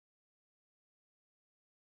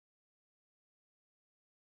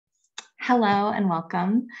Hello and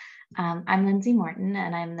welcome. I'm Lindsay Morton,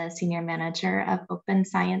 and I'm the Senior Manager of Open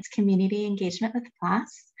Science Community Engagement with PLOS.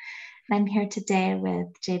 I'm here today with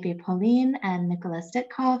JB Poline and Nikola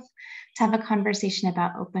Stikov to have a conversation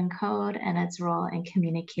about open code and its role in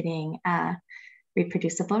communicating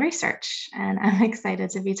reproducible research. And I'm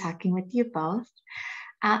excited to be talking with you both.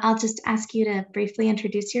 I'll just ask you to briefly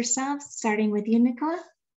introduce yourselves, starting with you, Nikola.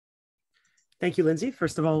 Thank you, Lindsay.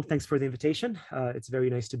 First of all, thanks for the invitation. It's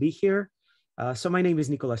very nice to be here. So my name is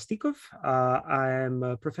Nikola Stikov. I'm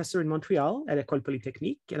a professor in Montreal at École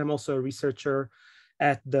Polytechnique, and I'm also a researcher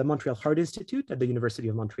at the Montreal Heart Institute at the University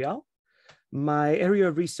of Montreal. My area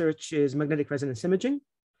of research is magnetic resonance imaging,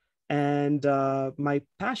 and my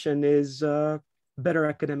passion is better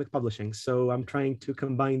academic publishing. So I'm trying to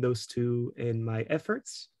combine those two in my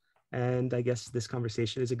efforts, and I guess this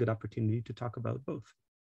conversation is a good opportunity to talk about both.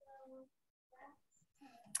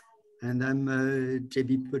 And I'm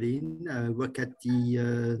JB Poline. I work at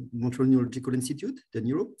the Montreal Neurological Institute, the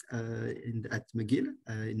Neuro, at McGill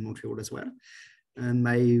in Montreal as well. And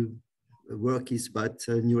my work is about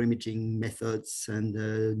neuroimaging methods and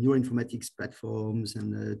neuroinformatics platforms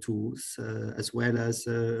and tools, as well as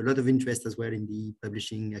a lot of interest as well in the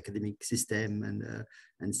publishing academic system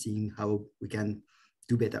and seeing how we can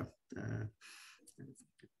do better.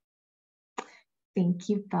 Thank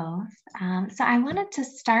you both. So I wanted to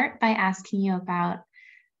start by asking you about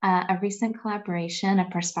a recent collaboration, a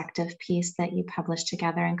perspective piece that you published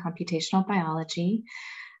together in Computational Biology,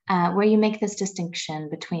 where you make this distinction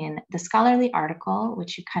between the scholarly article,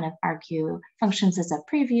 which you kind of argue functions as a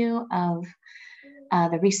preview of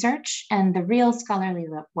the research, and the real scholarly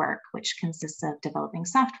work, which consists of developing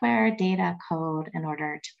software, data, code in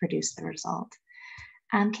order to produce the result.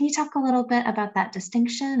 Can you talk a little bit about that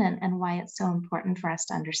distinction and why it's so important for us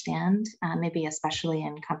to understand, maybe especially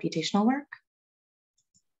in computational work?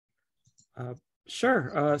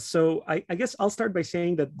 Sure. So I guess I'll start by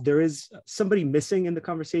saying that there is somebody missing in the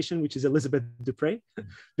conversation, which is Elizabeth DuPre,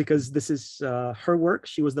 because this is her work.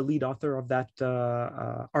 She was the lead author of that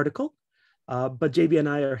article, but JB and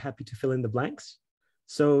I are happy to fill in the blanks.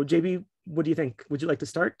 So JB, what do you think? Would you like to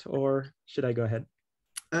start, or should I go ahead?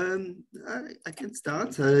 I can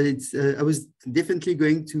start. I was definitely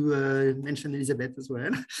going to mention Elizabeth as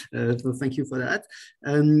well. So thank you for that.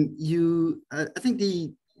 I think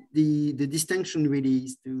the distinction really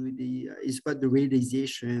is about the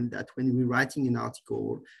realization that when we're writing an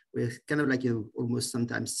article, we're kind of like almost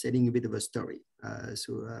sometimes setting a bit of a story.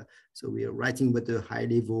 So we are writing about the high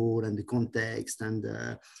level and the context, and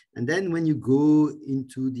then when you go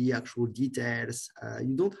into the actual details,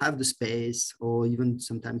 you don't have the space or even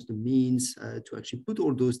sometimes the means to actually put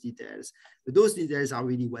all those details. But those details are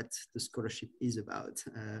really what the scholarship is about.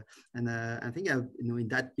 I think in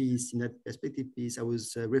that piece, in that perspective piece, I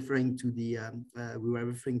was referring to we were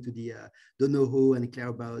referring to the don't know who and Claire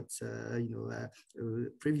about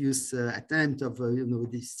previous attempt of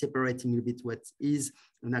this separating a bit what is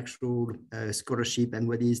an actual scholarship and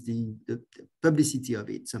what is the publicity of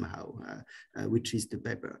it somehow, which is the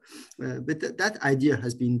paper. But that idea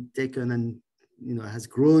has been taken and has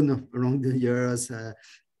grown along the years.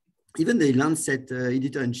 Even the Lancet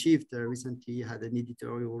editor-in-chief recently had an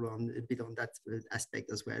editorial on a bit on that aspect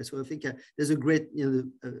as well. So I think there's a great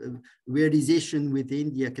realization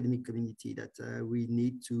within the academic community that we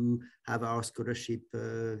need to have our scholarship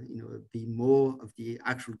be more of the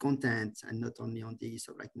actual content and not only on the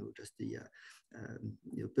sort of like just the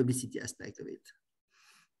publicity aspect of it.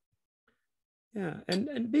 Yeah,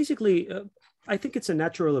 and basically, I think it's a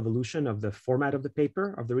natural evolution of the format of the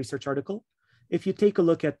paper, of the research article. If you take a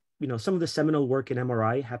look at some of the seminal work in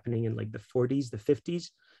MRI happening in like the 40s, the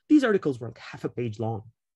 50s, these articles were like half a page long.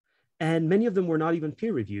 And many of them were not even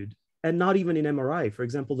peer reviewed and not even in MRI. For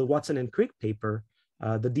example, the Watson and Crick paper,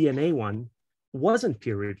 the DNA one, wasn't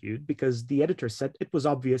peer reviewed because the editor said it was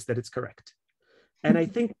obvious that it's correct. And I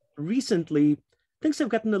think recently things have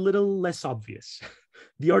gotten a little less obvious.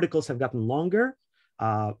 The articles have gotten longer,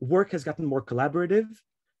 work has gotten more collaborative,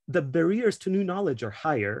 the barriers to new knowledge are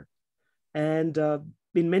higher, and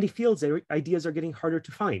in many fields, ideas are getting harder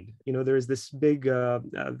to find. There is this big,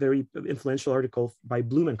 very influential article by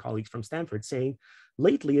Bloom and colleagues from Stanford saying,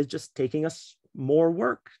 lately it's just taking us more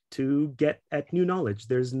work to get at new knowledge.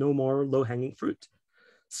 There's no more low-hanging fruit.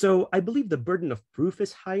 So I believe the burden of proof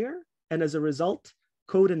is higher, and as a result,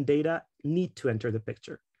 code and data need to enter the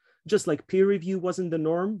picture. Just like peer review wasn't the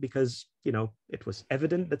norm because, it was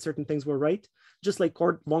evident that certain things were right. Just like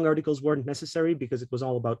long articles weren't necessary because it was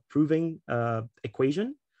all about proving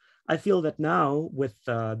equation. I feel that now with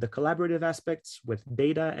the collaborative aspects, with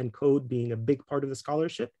data and code being a big part of the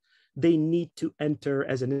scholarship, they need to enter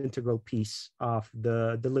as an integral piece of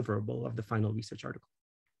the deliverable of the final research article.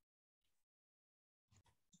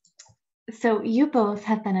 So you both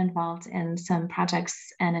have been involved in some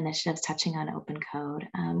projects and initiatives touching on open code.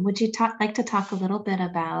 Would you like to talk a little bit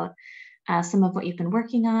about some of what you've been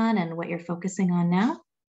working on and what you're focusing on now?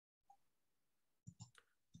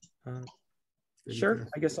 Sure,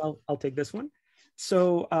 I guess I'll take this one.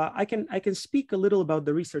 So I can speak a little about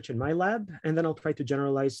the research in my lab, and then I'll try to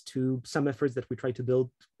generalize to some efforts that we try to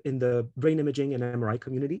build in the brain imaging and MRI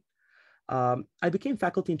community. I became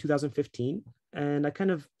faculty in 2015, and I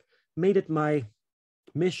kind of made it my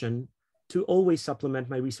mission to always supplement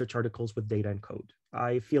my research articles with data and code.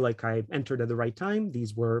 I feel like I entered at the right time.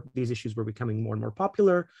 These issues were becoming more and more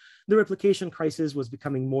popular. The replication crisis was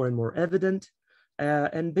becoming more and more evident.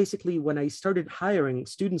 And basically, when I started hiring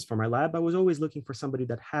students for my lab, I was always looking for somebody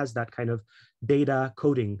that has that kind of data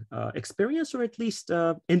coding experience, or at least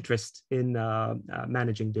interest in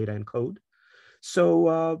managing data and code.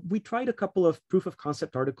 So we tried a couple of proof of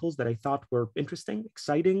concept articles that I thought were interesting,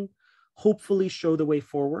 exciting, hopefully show the way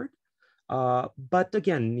forward. But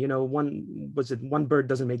again, one bird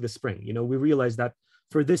doesn't make the spring. We realized that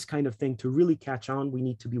for this kind of thing to really catch on, we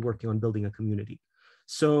need to be working on building a community.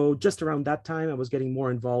 So just around that time, I was getting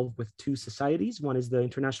more involved with two societies. One is the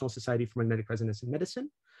International Society for Magnetic Resonance in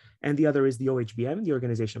Medicine, and the other is the OHBM, the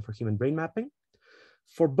Organization for Human Brain Mapping.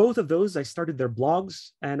 For both of those, I started their blogs,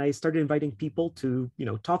 and I started inviting people to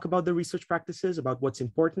talk about their research practices, about what's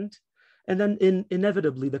important. And then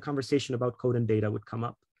inevitably, the conversation about code and data would come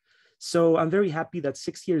up. So I'm very happy that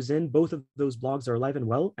 6 years in, both of those blogs are alive and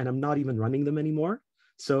well, and I'm not even running them anymore.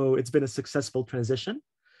 So it's been a successful transition.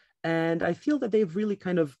 And I feel that they've really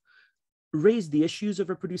kind of raised the issues of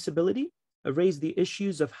reproducibility, raised the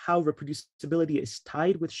issues of how reproducibility is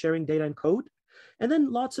tied with sharing data and code. And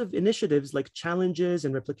then lots of initiatives like challenges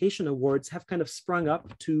and replication awards have kind of sprung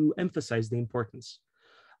up to emphasize the importance.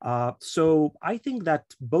 So I think that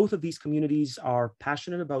both of these communities are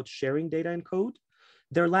passionate about sharing data and code.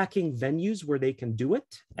 They're lacking venues where they can do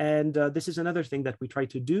it. And this is another thing that we try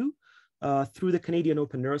to do through the Canadian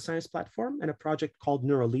Open Neuroscience Platform and a project called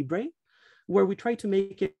NeuroLibre, where we try to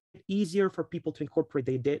make it easier for people to incorporate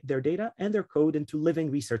their data and their code into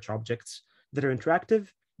living research objects that are interactive,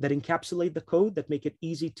 that encapsulate the code, that make it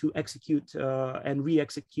easy to execute and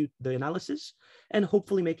re-execute the analysis, and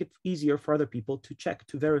hopefully make it easier for other people to check,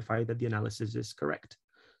 to verify that the analysis is correct.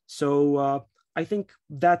 So I think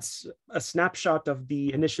that's a snapshot of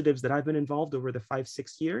the initiatives that I've been involved over the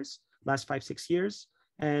last 5-6 years.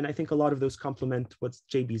 And I think a lot of those complement what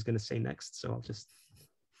JB is going to say next. So I'll just...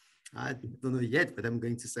 I don't know yet what I'm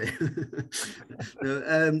going to say.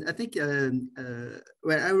 No, I think,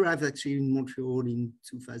 well, I arrived actually in Montreal in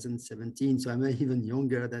 2017, so I'm even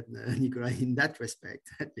younger than Nikola in that respect,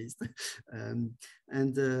 at least.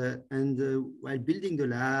 And while building the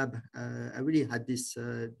lab, I really had this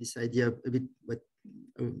idea a bit,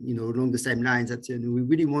 along the same lines that we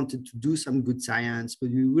really wanted to do some good science, but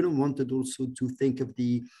we really wanted also to think of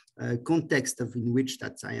the context in which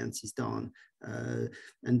that science is done.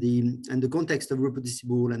 And the context of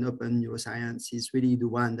reproducible and open neuroscience is really the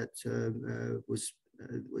one that was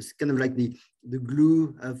kind of like the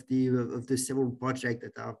glue of the several projects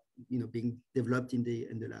that are being developed in the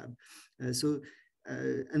lab.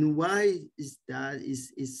 And why is that?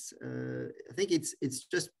 I think it's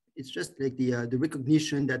just like the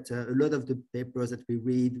recognition that a lot of the papers that we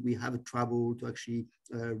read, we have trouble to actually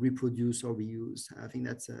reproduce or reuse. I think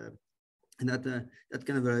that's and that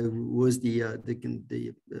kind of was the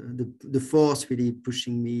force really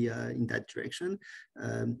pushing me in that direction.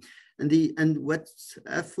 And what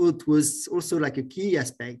I thought was also like a key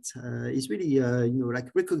aspect is really like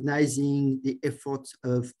recognizing the effort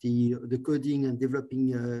of the coding and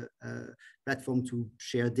developing platform to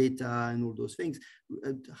share data and all those things.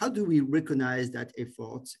 How do we recognize that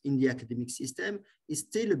effort in the academic system? Is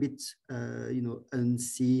still a bit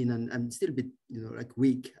unseen and still a bit like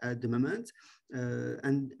weak at the moment.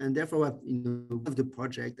 And therefore, of the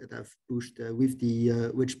project that I've pushed with the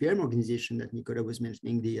OHBM organization that Nikola was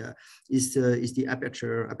mentioning, is the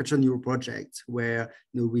Aperture Neuro project, where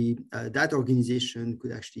that organization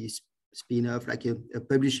could actually spin off like a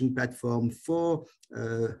publishing platform for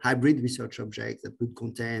hybrid research objects that would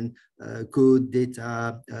contain code,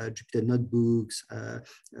 data, Jupyter notebooks,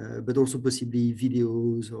 but also possibly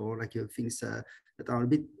videos or like things that are a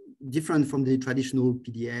bit different from the traditional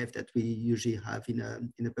PDF that we usually have in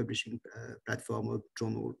a publishing platform or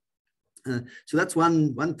journal. So that's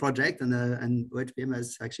one project, and OHBM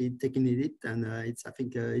has actually taken it, and I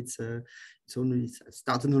think it's it's only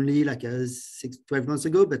started only like 12 months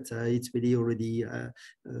ago, but it's really already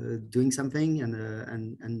doing something and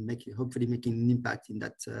hopefully making an impact in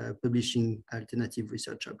that publishing alternative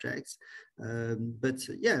research objects. But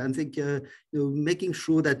yeah, I think making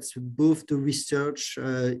sure that both the research,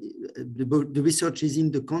 the research is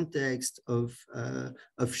in the context of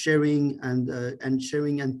sharing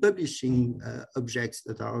and publishing objects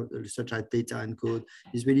that are such as data and code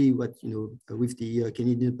is really what with the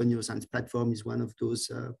Canadian Open Neuroscience platform is one of those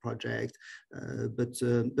projects. But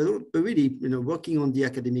really, working on the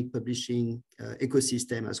academic publishing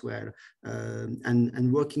ecosystem as well,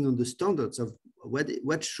 and working on the standards of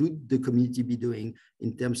what should the community be doing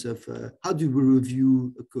in terms of how do we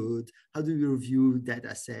review a code, how do we review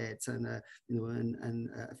data sets, and I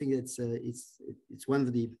think it's one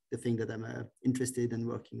of the things that I'm interested in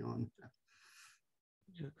working on.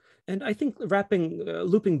 Yeah. And I think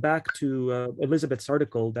looping back to Elizabeth's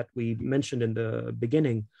article that we mentioned in the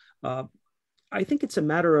beginning, I think it's a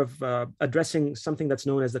matter of addressing something that's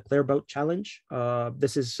known as the Claerbout Challenge.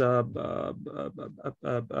 This is an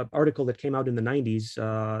article that came out in the 90s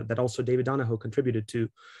that also David Donahoe contributed to,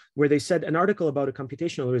 where they said an article about a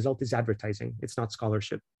computational result is advertising. It's not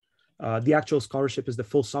scholarship. The actual scholarship is the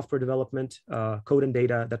full software development, code and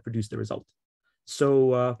data that produce the result.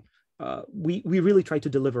 So we really try to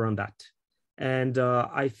deliver on that. And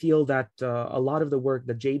I feel that a lot of the work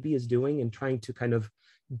that JB is doing in trying to kind of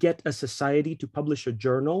get a society to publish a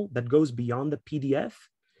journal that goes beyond the PDF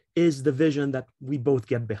is the vision that we both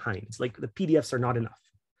get behind. It's like the PDFs are not enough.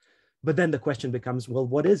 But then the question becomes, well,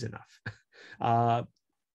 what is enough?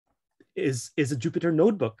 Is a Jupyter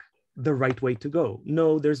notebook the right way to go?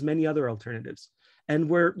 No, there's many other alternatives. And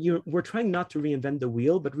we're trying not to reinvent the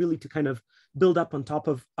wheel, but really to kind of build up on top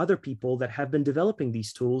of other people that have been developing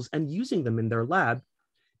these tools and using them in their lab,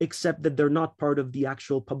 except that they're not part of the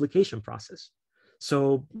actual publication process.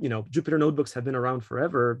 So, Jupyter notebooks have been around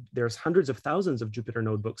forever. There's hundreds of thousands of Jupyter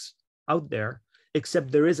notebooks out there,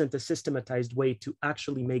 except there isn't a systematized way to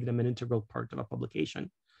actually make them an integral part of a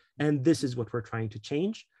publication. And this is what we're trying to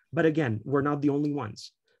change. But again, we're not the only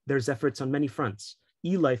ones. There's efforts on many fronts.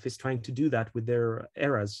 eLife is trying to do that with their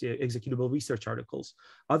ERAs, executable research articles.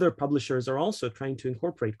 Other publishers are also trying to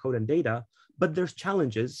incorporate code and data, but there's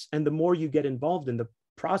challenges. And the more you get involved in the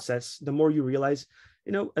process, the more you realize,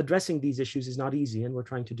 addressing these issues is not easy, and we're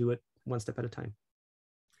trying to do it one step at a time.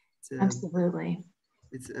 Absolutely.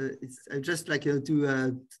 It's just like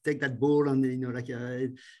to take that ball on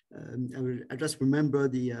I just remember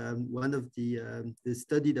the one of the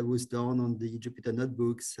study that was done on the Jupyter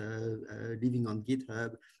notebooks living on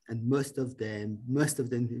GitHub, and most of them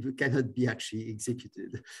cannot be actually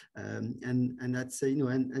executed, and that's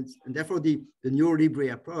and therefore the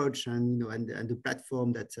NeuroLibre approach and the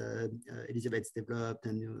platform that Elizabeth's developed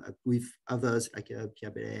and with others like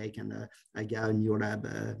Pierre Bellec and Agah in your lab,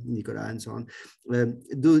 Nikola and so on.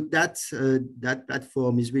 That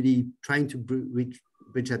platform is really trying to bridge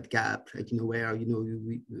that gap, where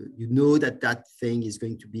that thing is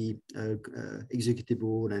going to be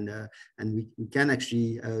executable, and we can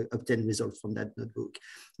actually obtain results from that notebook.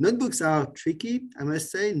 Notebooks are tricky, I must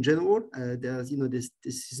say. In general, there's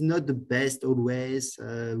this is not the best always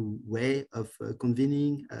way of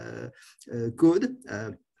convening code.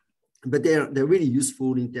 But they're really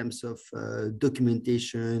useful in terms of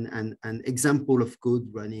documentation and example of code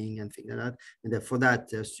running and things like that. And for that,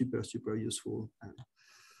 they're super, super useful.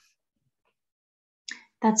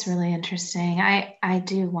 That's really interesting. I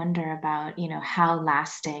do wonder about, how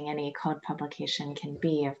lasting any code publication can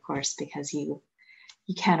be, of course, because you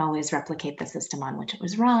can't always replicate the system on which it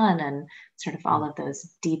was run, and sort of all of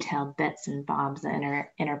those detailed bits and bobs that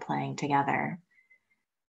interplaying together.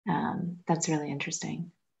 That's really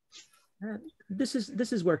interesting. This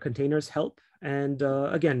is where containers help. And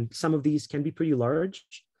again, some of these can be pretty large,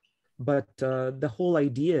 but the whole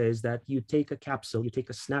idea is that you take a capsule, you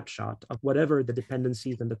take a snapshot of whatever the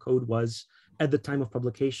dependencies in the code was at the time of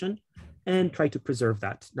publication and try to preserve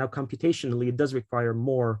that. Now, computationally, it does require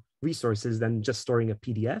more resources than just storing a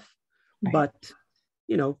PDF, right. But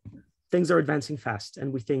things are advancing fast.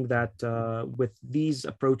 And we think that with these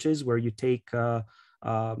approaches where you take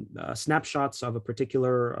snapshots of a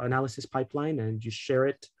particular analysis pipeline and you share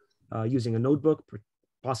it using a notebook,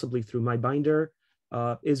 possibly through MyBinder,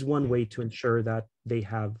 is one way to ensure that they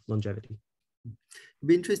have longevity. It'd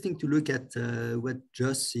be interesting to look at what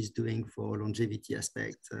JOSS is doing for longevity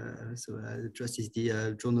aspect. JOSS is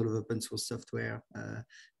the Journal of Open Source Software,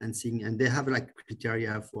 and they have like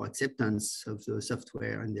criteria for acceptance of the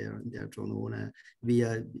software in their journal.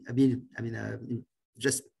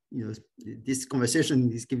 Just this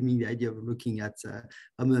conversation is giving me the idea of looking at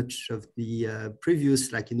how much of the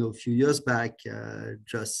previous, like, a few years back,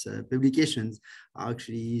 just publications are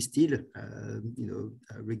actually still,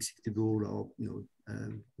 recyclable or,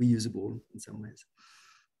 reusable in some ways.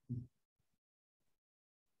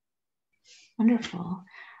 Wonderful.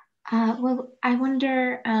 Well, I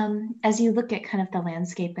wonder, as you look at kind of the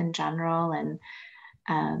landscape in general and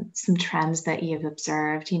some trends that you've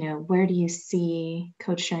observed, where do you see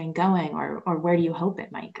code sharing going, or where do you hope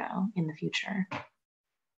it might go in the future?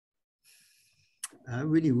 I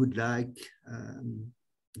really would like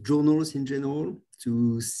journals in general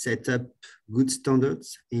to set up good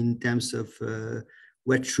standards in terms of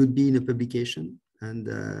what should be in a publication, and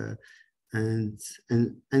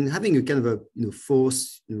having a kind of a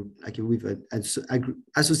force, like with an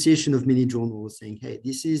association of many journals saying, hey,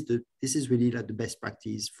 this is really like the best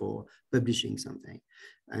practice for publishing something.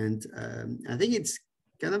 And I think it's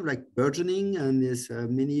kind of like burgeoning, and there's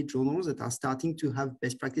many journals that are starting to have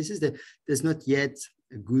best practices. There's not yet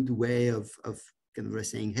a good way of kind of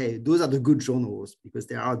saying, hey, those are the good journals because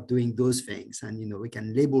they are doing those things, and we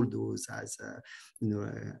can label those as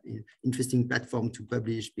an interesting platform to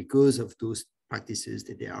publish because of those practices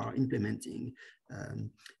that they are implementing.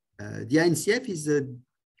 The INCF is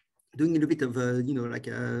doing a little bit of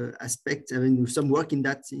aspect, some work in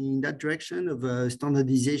that direction of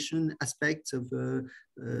standardization aspects of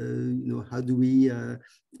how do we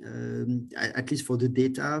at least for the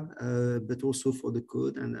data, but also for the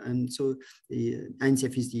code, and so the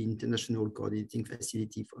INCF is the International Coordinating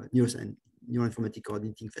Facility for Neuroscience. Neuroinformatic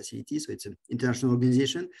Coordinating Facility, so it's an international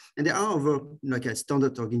organization, and there are other like a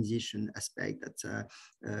standard organization aspect that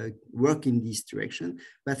work in this direction.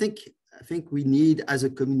 But I think we need, as a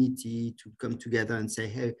community, to come together and say,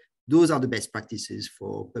 hey, those are the best practices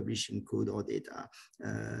for publishing code or data,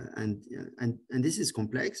 and this is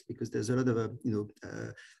complex because there's a lot of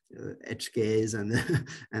edge case and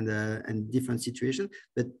different situations,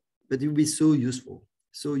 but it will be so useful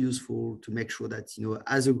to make sure that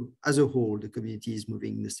as a whole the community is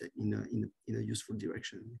moving in a useful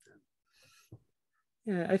direction.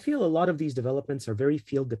 Yeah, I feel a lot of these developments are very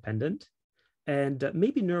field dependent, and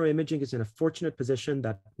maybe neuroimaging is in a fortunate position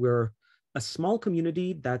that we're a small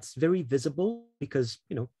community that's very visible because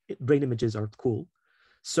brain images are cool.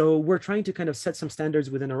 So we're trying to kind of set some standards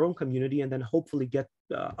within our own community and then hopefully get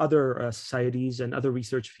other societies and other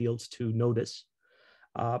research fields to notice.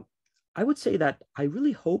 I would say that I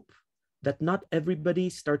really hope that not everybody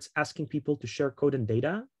starts asking people to share code and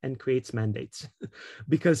data and creates mandates,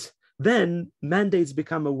 because then mandates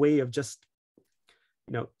become a way of just,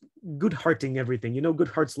 good-hearting everything.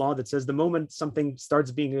 Goodhart's law that says the moment something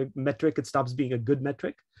starts being a metric, it stops being a good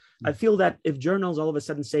metric. I feel that if journals all of a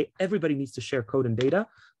sudden say everybody needs to share code and data,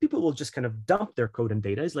 people will just kind of dump their code and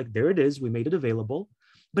data. It's like, there it is, we made it available,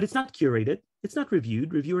 but it's not curated, it's not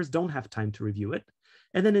reviewed. Reviewers don't have time to review it.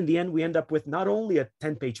 And then in the end, we end up with not only a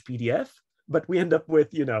 10-page PDF, but we end up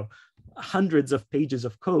with, hundreds of pages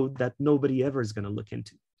of code that nobody ever is going to look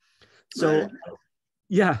into. So,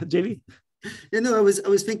 yeah, JV. I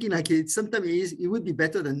was thinking like sometimes it would be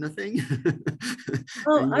better than nothing.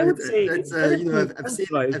 Well, I would say that's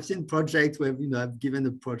I've seen projects where I've given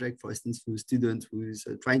a project, for instance, to a student who's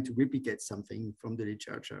trying to replicate something from the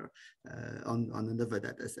literature on another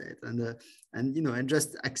data set, and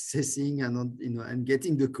just accessing and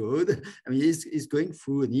getting the code. I mean, he's going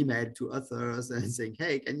through an email to authors and saying,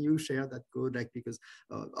 hey, can you share that code? Like, because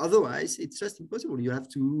otherwise it's just impossible. You have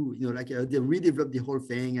to they redevelop the whole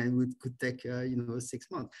thing, and it could take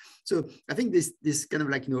 6 months. So I think this kind of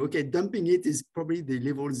okay, dumping it is probably the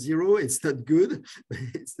level 0. It's not good,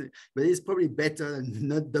 but it's probably better than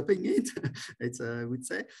not dumping it. I would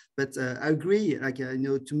say. But I agree.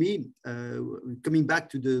 To me, coming back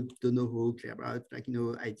to the know-how, about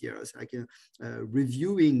ideas,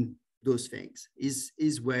 reviewing those things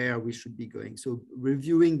is where we should be going. So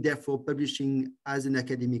reviewing, therefore publishing as an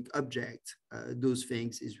academic object, those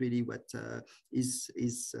things is really what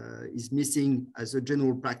is missing as a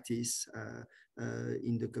general practice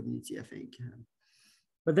in the community, I think.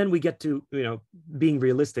 But then we get to being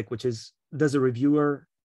realistic, which is, does a reviewer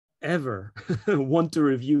ever want to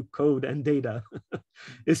review code and data,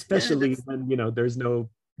 especially when there's no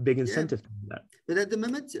big incentive to do that. But at the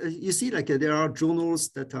moment, you see, like there are journals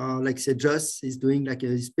that are, like, say, JUS is doing, like,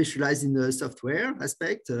 specialized in the software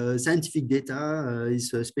aspect. Scientific data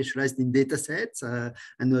is specialized in data sets, and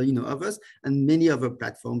others. And many other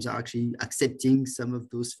platforms are actually accepting some of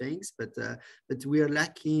those things. But we are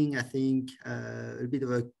lacking, I think, a bit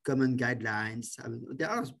of a common guidelines. I mean, there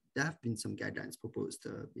have been some guidelines proposed,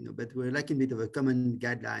 but we're lacking a bit of a common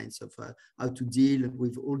guidelines of how to deal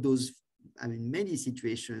with all those. I mean, many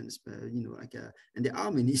situations, and there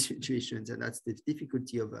are many situations, and that's the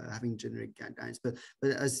difficulty of having generic guidelines. But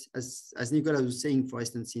as Nikola was saying, for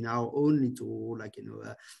instance, in our own little,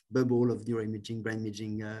 bubble of neuroimaging, brain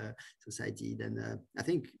imaging society, then I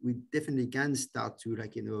think we definitely can start to,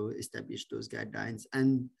 establish those guidelines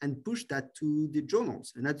and push that to the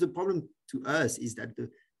journals. And that's the problem to us, is that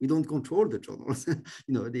we don't control the journals.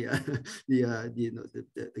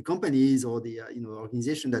 The companies or the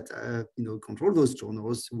organization that control those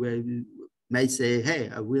journals may say, hey,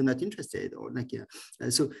 we're not interested, or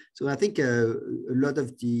so I think a lot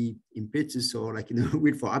of the impetus, or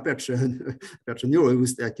will for Aperture Neuro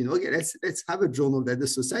was that okay, let's have a journal that the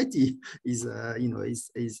society is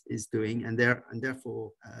doing, and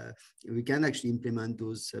therefore we can actually implement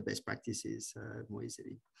those best practices more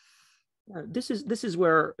easily. This is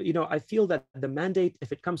where, I feel that the mandate,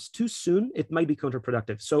 if it comes too soon, it might be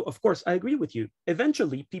counterproductive. So of course, I agree with you.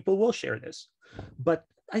 Eventually, people will share this. But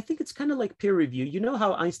I think it's kind of like peer review. You know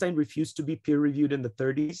how Einstein refused to be peer reviewed in the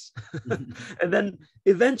 30s? And then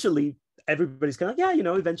eventually, everybody's kind of,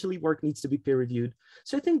 eventually work needs to be peer reviewed.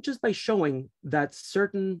 So I think just by showing that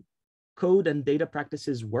certain code and data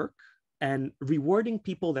practices work, and rewarding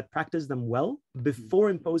people that practice them well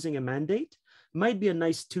before imposing a mandate, might be a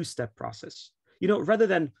nice two-step process. Rather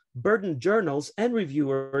than burden journals and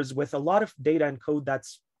reviewers with a lot of data and code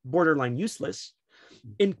that's borderline useless,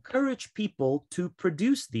 encourage people to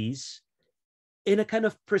produce these in a kind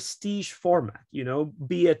of prestige format,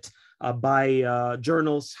 be it by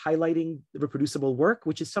journals highlighting reproducible work,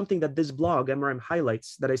 which is something that this blog, MRM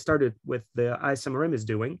Highlights, that I started with the ISMRM is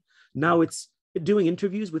doing. Now it's doing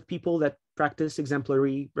interviews with people that practice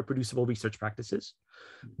exemplary reproducible research practices,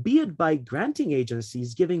 be it by granting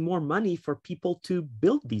agencies giving more money for people to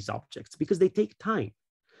build these objects because they take time.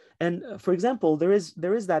 And for example, there is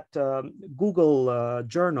that Google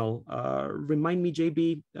journal. Remind me,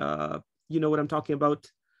 JB, you know what I'm talking about?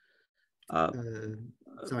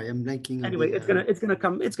 Sorry, I'm blanking. Anyway, it's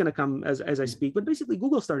gonna come as I speak. But basically,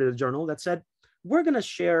 Google started a journal that said, we're going to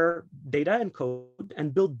share data and code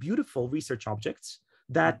and build beautiful research objects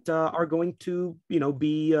that are going to,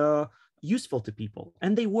 be useful to people.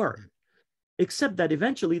 And they were, except that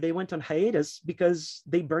eventually they went on hiatus because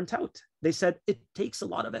they burnt out. They said it takes a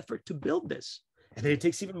lot of effort to build this, and then it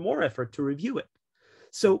takes even more effort to review it.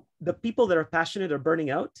 So the people that are passionate are burning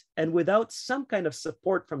out, and without some kind of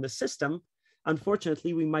support from the system,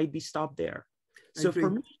 unfortunately, we might be stopped there. So for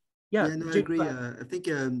me, I agree. I think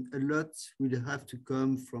a lot will have to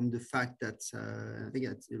come from the fact that I think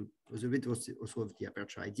it was a bit also of the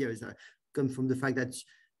Aperture idea, is that come from the fact that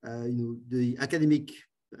the academic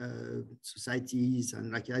societies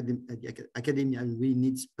and academia really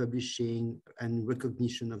needs publishing and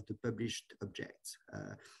recognition of the published objects,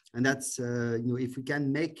 and that's if we can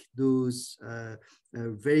make those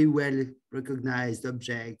very well recognized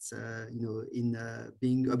objects in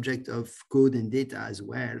being object of code and data as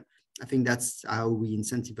well. I think that's how we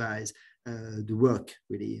incentivize the work,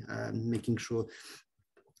 really, making sure,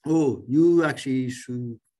 you actually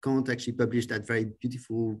can't actually publish that very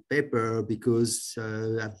beautiful paper because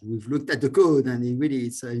we've looked at the code and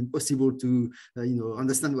it's impossible to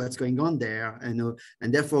understand what's going on there, and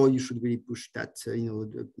therefore you should really push that,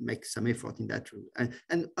 make some effort in that route.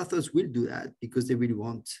 And authors will do that because they really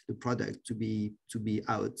want the product to be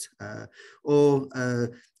out, I've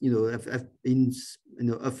been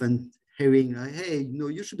often hearing, hey,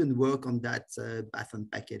 you shouldn't work on that Python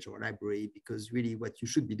package or library, because really what you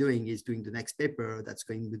should be doing is doing the next paper that's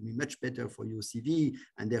going to be much better for your CV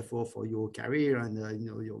and therefore for your career and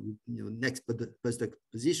your next postdoc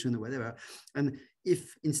position or whatever. And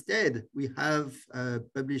if instead we have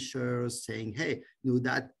publishers saying, hey,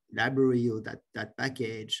 that library or that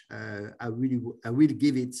package, I will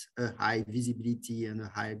give it a high visibility and a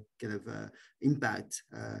high kind of impact,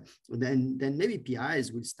 then maybe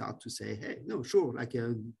PIs will start to say, hey, no, sure,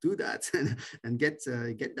 do that and get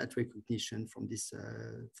that recognition from this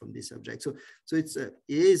subject. So it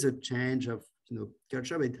is a change of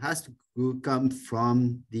culture, but it has to come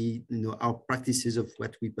from the our practices of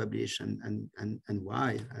what we publish and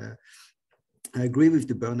why. I agree with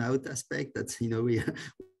the burnout aspect. That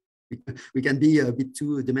we can be a bit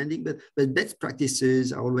too demanding, but best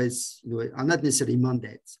practices are always, are not necessarily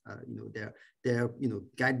mandates. They're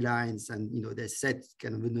guidelines, and they set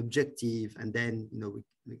kind of an objective, and then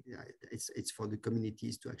it's for the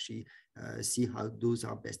communities to actually see how those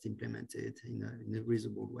are best implemented in a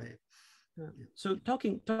reasonable way. Yeah. So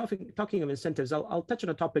talking of incentives, I'll touch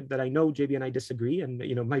on a topic that I know JB and I disagree, and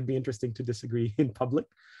might be interesting to disagree in public.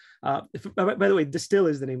 By the way, Distill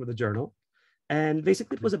is the name of the journal, and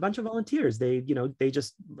basically it was a bunch of volunteers. They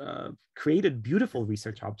just created beautiful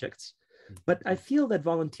research objects. But I feel that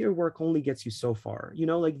volunteer work only gets you so far.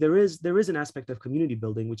 Like there is an aspect of community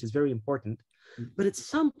building which is very important, but at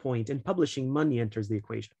some point in publishing, money enters the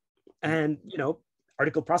equation, and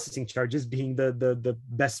article processing charges being the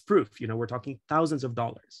best proof. We're talking thousands of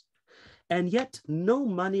dollars. And yet no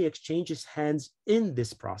money exchanges hands in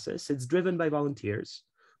this process. It's driven by volunteers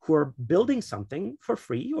who are building something for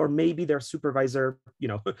free, or maybe their supervisor,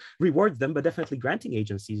 rewards them, but definitely granting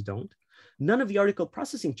agencies don't. None of the article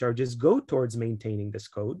processing charges go towards maintaining this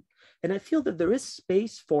code. And I feel that there is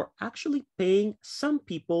space for actually paying some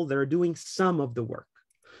people that are doing some of the work.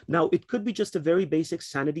 Now, it could be just a very basic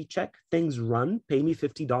sanity check. Things run, pay me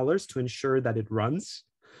 $50 to ensure that it runs.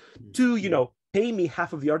 To, pay me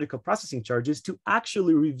half of the article processing charges to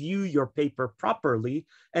actually review your paper properly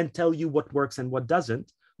and tell you what works and what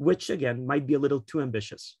doesn't, which again, might be a little too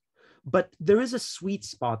ambitious. But there is a sweet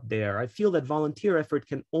spot there. I feel that volunteer effort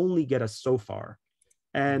can only get us so far.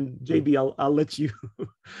 And JB, I'll let you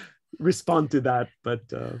respond to that, but.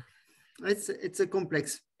 It's a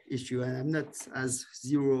complex issue, and I'm not as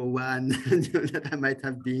 0-1 that I might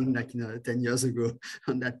have been 10 years ago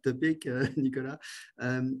on that topic, Nikola.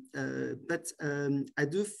 But I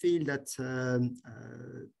do feel that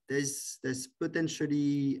there's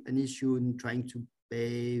potentially an issue in trying to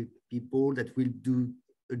pay people that will do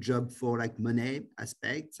a job for money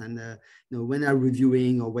aspects. And when I'm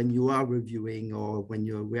reviewing, or when you are reviewing, or when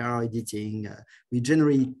we are editing, we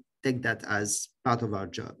generally take that as part of our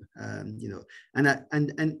job, and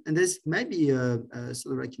there's maybe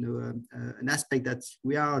sort of an aspect that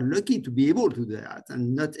we are lucky to be able to do that,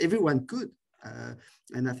 and not everyone could.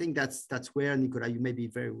 And I think that's where, Nikola, you may be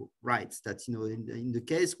very right, that in the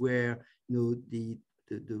case where the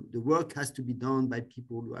work has to be done by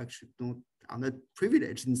people who actually are not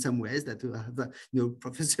privileged in some ways, that have a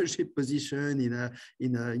professorship position in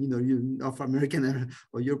North American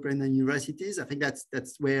or European universities. I think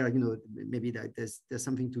that's where maybe that there's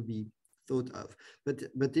something to be thought of.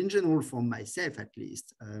 But in general, for myself at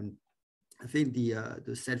least, I think the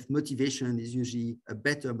self-motivation is usually a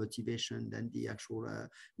better motivation than the actual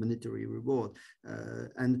monetary reward.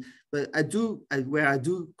 But I do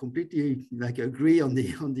completely agree on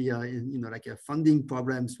the funding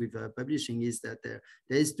problems with publishing, is that there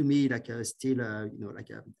is, to me, still a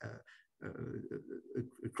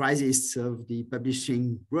crisis of the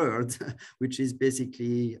publishing world, which is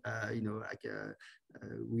basically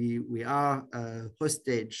we are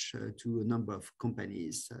hostage to a number of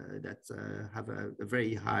companies that have a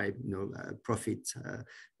very high profit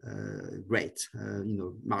rate,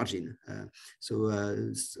 margin. So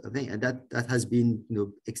I think that has been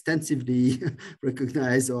extensively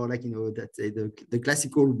recognized, or that the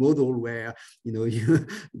classical model where the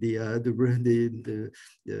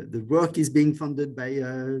work is being funded by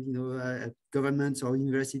governments or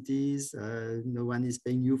universities. No one is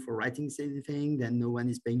paying you for writing anything, then no one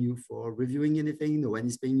is paying you for reviewing anything, no one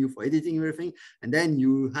is paying you for editing everything, and then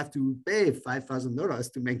you have to pay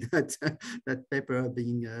 $5,000 to make that paper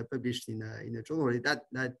being published in a journal.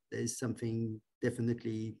 That is something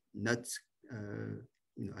definitely not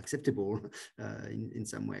acceptable in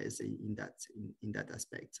some ways in that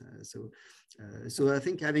aspect. So I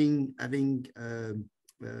think having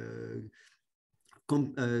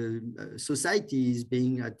societies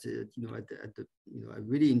being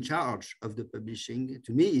really in charge of the publishing,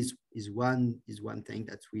 to me, is one thing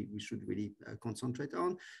that we should really concentrate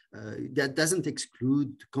on. That doesn't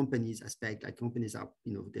exclude companies aspect. Companies are,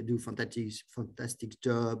 they do fantastic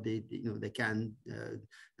job. They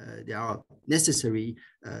are necessary,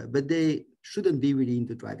 but they shouldn't be really in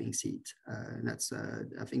the driving seat. And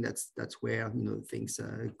I think that's where things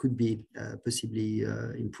could be possibly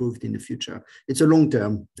improved in the future. It's a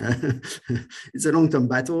long-term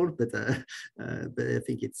battle, but I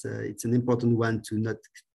think it's an important one to not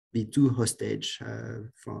be too hostage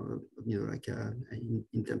for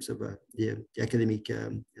in terms of the academic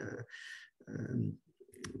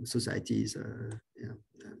societies.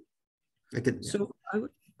 So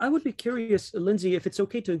I would be curious, Lindsay, if it's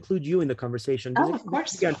okay to include you in the conversation. Oh, of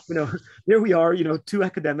course. Again, here we are, two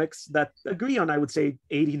academics that agree on, I would say,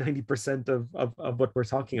 80, 90% of what we're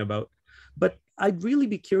talking about. But I'd really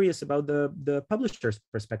be curious about the publisher's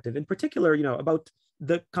perspective, in particular, about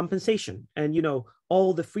the compensation and,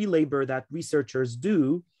 all the free labor that researchers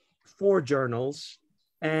do for journals.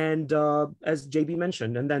 And as JB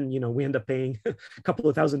mentioned, and then, we end up paying a couple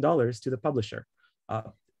of $1,000s to the publisher.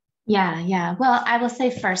 Yeah. Well, I will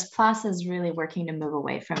say first, PLOS is really working to move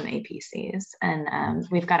away from APCs. And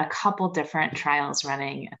we've got a couple different trials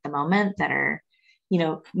running at the moment that are,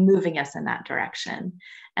 moving us in that direction.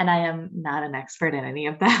 And I am not an expert in any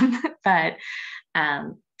of them, but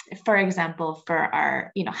for example, for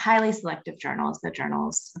our, highly selective journals, the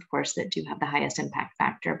journals, of course, that do have the highest impact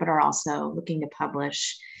factor, but are also looking to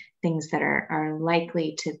publish things that are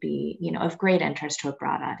likely to be, of great interest to a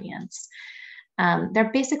broad audience.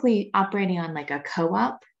 They're basically operating on like a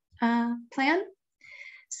co-op plan.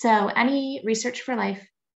 So any research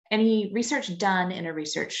done in a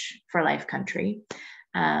research for life country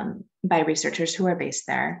by researchers who are based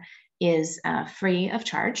there is free of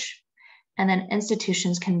charge. And then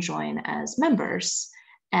institutions can join as members.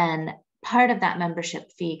 And part of that membership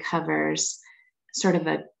fee covers sort of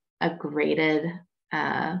a graded,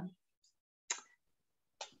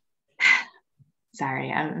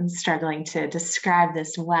 sorry, I'm struggling to describe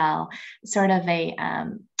this well, sort of a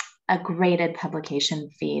graded publication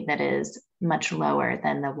fee that is much lower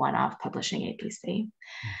than the one-off publishing APC.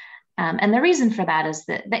 And the reason for that is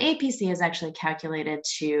that the APC is actually calculated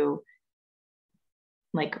to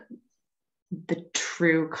like the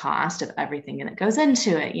true cost of everything that goes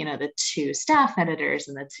into it, the 2 staff editors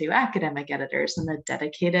and the 2 academic editors and the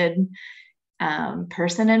dedicated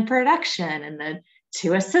person in production and the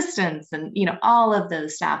 2 assistants and, all of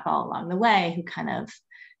those staff all along the way who kind of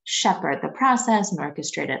shepherd the process and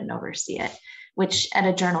orchestrate it and oversee it, which at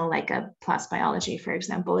a journal like a PLOS Biology, for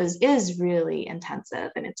example, is really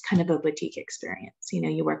intensive. And it's kind of a boutique experience.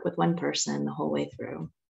 You work with one person the whole way through.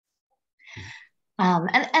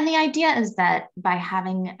 And the idea is that by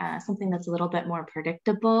having something that's a little bit more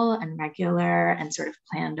predictable and regular and sort of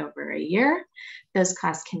planned over a year, those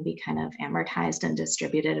costs can be kind of amortized and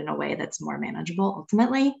distributed in a way that's more manageable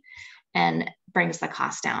ultimately and brings the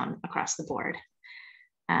cost down across the board.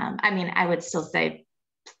 I would still say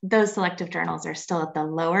those selective journals are still at the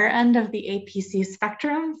lower end of the APC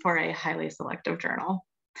spectrum for a highly selective journal.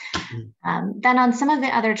 Then on some of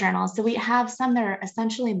the other journals, so we have some that are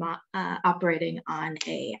essentially operating on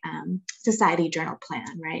a society journal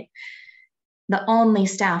plan, right? The only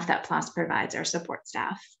staff that PLOS provides are support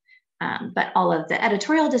staff, but all of the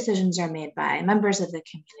editorial decisions are made by members of the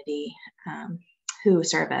community who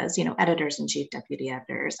serve as, editors-in-chief, deputy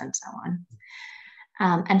editors, and so on.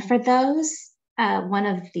 And for those, one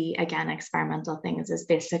of the, again, experimental things is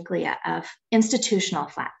basically a institutional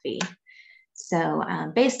flat fee. So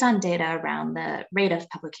based on data around the rate of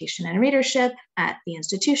publication and readership at the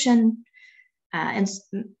institution,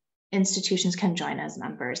 institutions can join as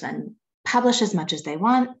members and publish as much as they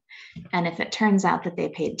want. And if it turns out that they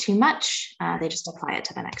paid too much, they just apply it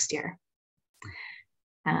to the next year.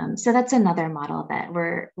 So that's another model that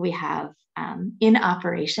we have in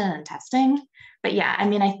operation and testing. But yeah,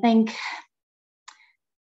 I think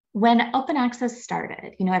when open access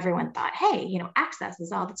started, everyone thought, hey, access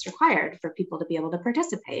is all that's required for people to be able to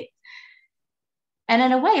participate. And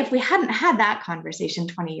in a way, if we hadn't had that conversation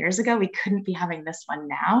 20 years ago, we couldn't be having this one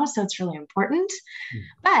now. So it's really important.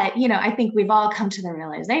 But, I think we've all come to the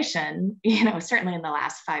realization, certainly in the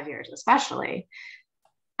last 5 years, especially,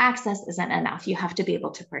 access isn't enough. You have to be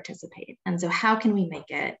able to participate. And so how can we make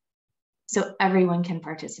it so everyone can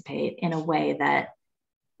participate in a way that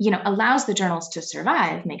allows the journals to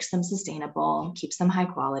survive, makes them sustainable, keeps them high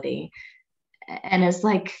quality, and is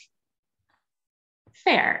like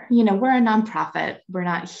fair. We're a nonprofit. We're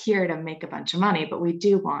not here to make a bunch of money, but we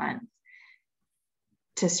do want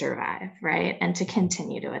to survive, right? And to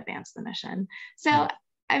continue to advance the mission. So,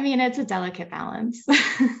 it's a delicate balance.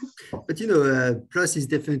 But PLOS is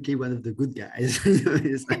definitely one of the good guys.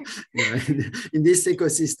 In this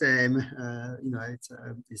ecosystem,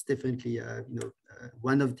 it's definitely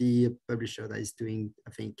one of the publishers that is doing.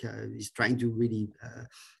 I think is trying to really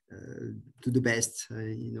do the best,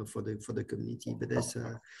 for the community.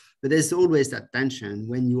 But there's always that tension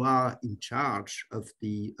when you are in charge of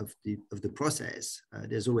the process.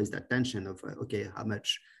 There's always that tension of okay, how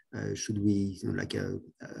much should we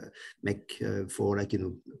make for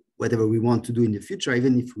whatever we want to do in the future,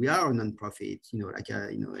 even if we are a nonprofit,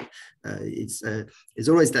 it's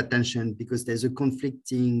always that tension because there's a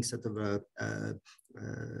conflicting sort of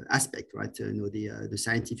aspect, right? The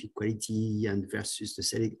scientific quality and versus the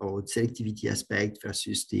selectivity aspect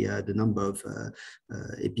versus the number of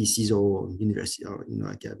APCs or university, or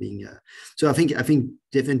being. So I think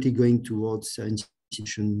definitely going towards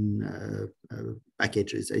institution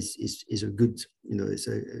packages is a good,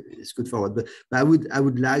 it's good forward. But I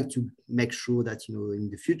would like to make sure that in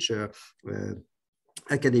the future.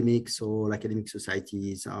 Academics or academic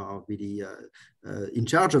societies are really in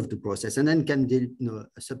charge of the process, and then can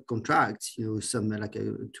subcontract some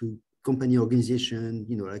to company organization,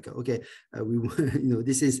 okay,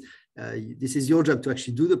 this is your job to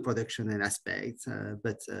actually do the production and aspects,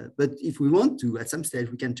 but if we want to, at some stage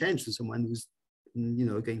we can change to someone who's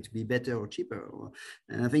going to be better or cheaper,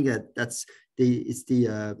 and I think that's it's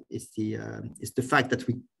the fact that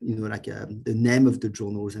we the name of the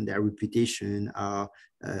journals and their reputation are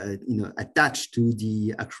attached to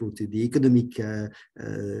the economic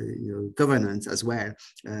governance as well,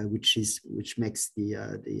 which makes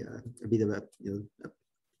a bit of a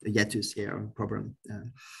hiatus here problem.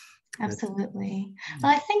 Absolutely.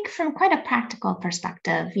 Well, I think from quite a practical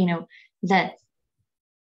perspective, that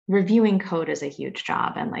reviewing code is a huge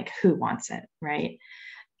job, and who wants it, right?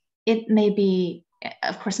 It may be,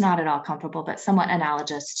 of course, not at all comparable, but somewhat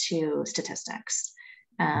analogous to statistics.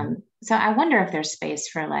 So I wonder if there's space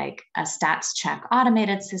for a stats check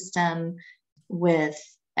automated system with,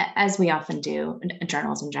 as we often do,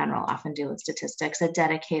 journals in general often do with statistics, a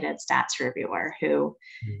dedicated stats reviewer who,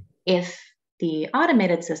 if the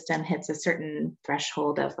automated system hits a certain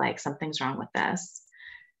threshold of something's wrong with this,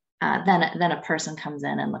 then a person comes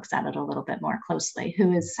in and looks at it a little bit more closely,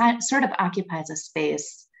 who is sort of occupies a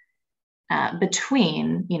space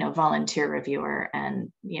between, volunteer reviewer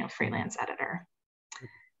and, freelance editor.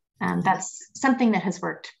 That's something that has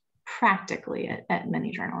worked practically at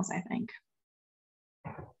many journals, I think.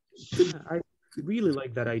 I really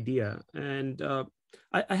like that idea. And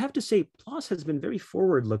I have to say, PLOS has been very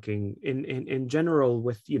forward-looking in general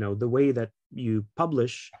with, the way that you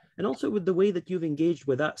publish, and also with the way that you've engaged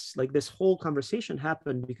with us. This whole conversation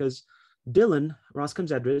happened because Dylan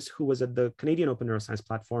Roskam-Zedris, who was at the Canadian Open Neuroscience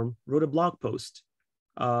Platform, wrote a blog post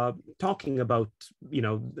talking about,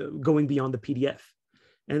 going beyond the PDF.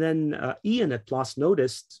 And then Ian at PLOS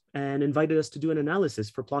noticed and invited us to do an analysis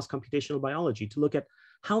for PLOS computational biology to look at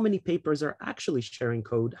how many papers are actually sharing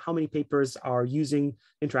code, how many papers are using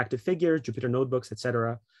interactive figures, Jupyter notebooks,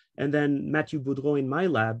 etc. And then Mathieu Boudreau in my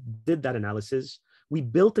lab did that analysis. We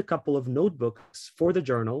built a couple of notebooks for the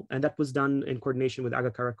journal, and that was done in coordination with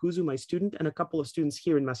Agah Karakuzu, my student, and a couple of students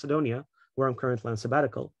here in Macedonia, where I'm currently on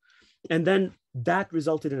sabbatical. And then that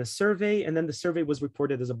resulted in a survey, and then the survey was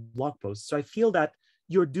reported as a blog post. So I feel that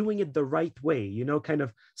you're doing it the right way, kind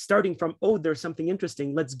of starting from, oh, there's something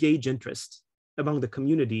interesting, let's gauge interest among the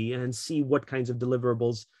community and see what kinds of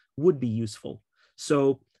deliverables would be useful.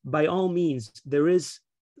 So by all means, there is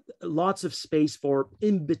lots of space for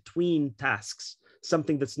in-between tasks,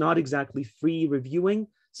 something that's not exactly free reviewing,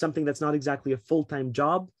 something that's not exactly a full-time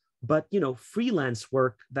job, but freelance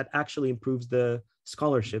work that actually improves the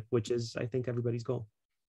scholarship, which is, I think, everybody's goal.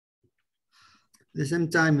 At the same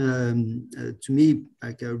time, to me,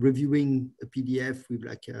 reviewing a PDF with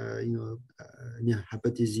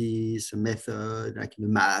hypothesis, a method,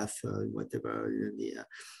 math, whatever,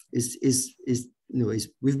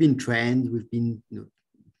 we've been trained, we've been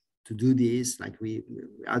to do this, we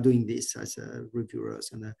are doing this as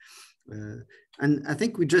reviewers, and I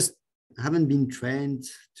think we just haven't been trained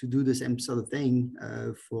to do the same sort of thing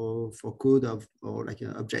for code or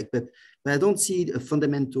an object, but I don't see a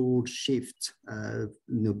fundamental shift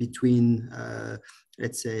between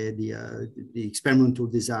let's say the experimental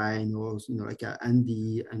design or and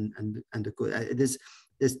the code.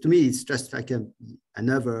 To me, it's just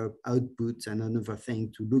another output and another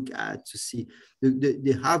thing to look at to see.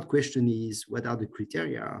 The hard question is, what are the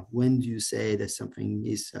criteria? When do you say that something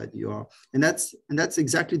is and that's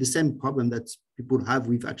exactly the same problem that people have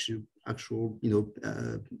with actual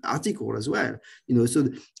article as well. So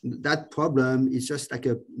that problem is just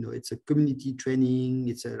it's a community training.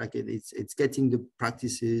 It's it's getting the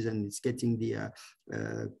practices, and it's getting the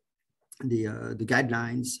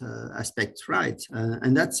guidelines aspects right,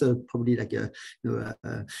 and that's probably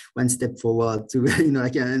one step forward to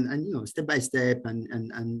and step by step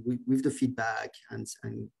and with the feedback and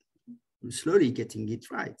slowly getting it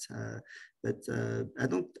right. But I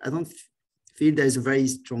don't feel there's a very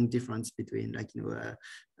strong difference between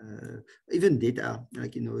even data,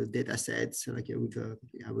 data sets, with,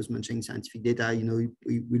 I was mentioning scientific data,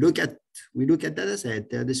 we look at data set,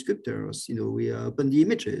 their descriptors, we open the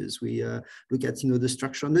images, we look at, the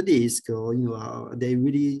structure on the disk, or, are they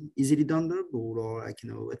really easily downloadable, or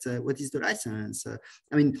what is the license?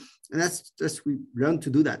 I mean, and that's we learn to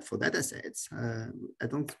do that for data sets.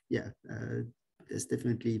 There's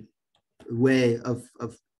definitely a way of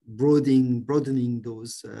broadening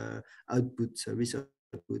those outputs, research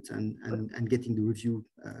outputs, and getting the review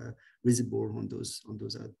visible on those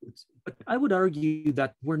outputs. But I would argue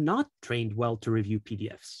that we're not trained well to review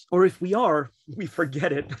PDFs, or if we are, we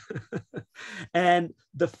forget it. And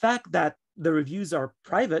the fact that the reviews are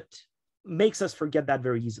private makes us forget that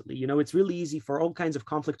very easily. It's really easy for all kinds of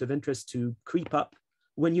conflict of interest to creep up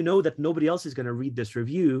when you know that nobody else is going to read this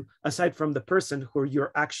review aside from the person who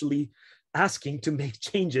you're actually asking to make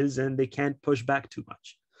changes, and they can't push back too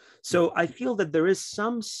much. So I feel that there is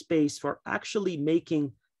some space for actually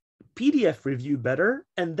making PDF review better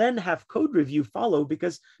and then have code review follow,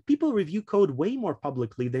 because people review code way more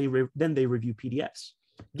publicly than they review PDFs.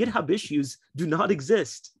 GitHub issues do not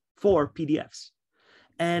exist for PDFs.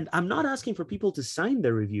 And I'm not asking for people to sign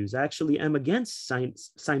their reviews. I actually am against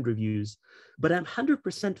signed reviews, but I'm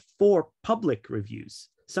 100% for public reviews,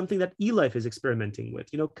 something that eLife is experimenting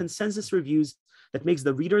with, consensus reviews that makes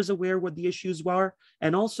the readers aware what the issues are,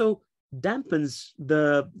 and also dampens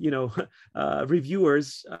the,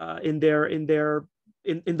 reviewers in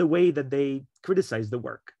the way that they criticize the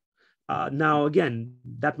work. Now, again,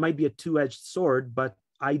 that might be a two-edged sword, but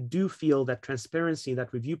I do feel that transparency in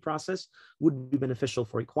that review process would be beneficial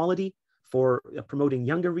for equality, for promoting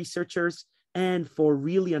younger researchers, and for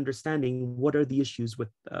really understanding what are the issues with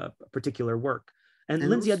a particular work. And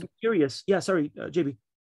Lindsay, I'd be curious. Yeah, sorry, JB.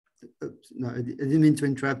 No, I didn't mean to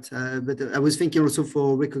interrupt, but I was thinking also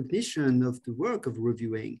for recognition of the work of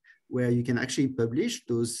reviewing, where you can actually publish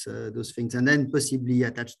those things and then possibly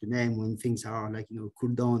attach the name when things are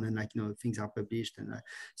cooled down and things are published, and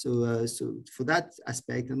so for that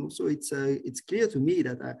aspect. And also it's clear to me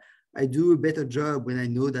that I do a better job when I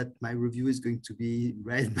know that my review is going to be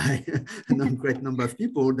read by a great number of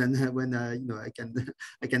people than when I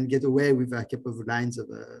can get away with a couple of lines of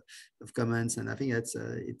comments. And I think that's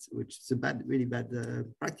which is a really bad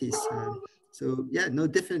practice. So yeah, no,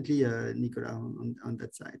 definitely, Nikola, on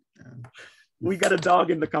that side. We got a dog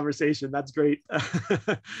in the conversation. That's great.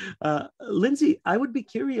 Lindsay, I would be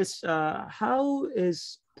curious, how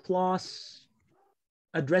is PLOS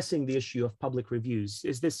addressing the issue of public reviews?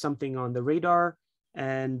 Is this something on the radar?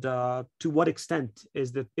 And to what extent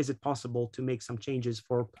is it possible to make some changes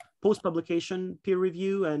for post-publication peer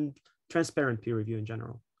review and transparent peer review in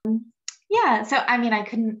general? Yeah, so I mean, I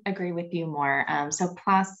couldn't agree with you more. So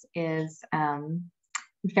PLOS is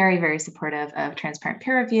very, very supportive of transparent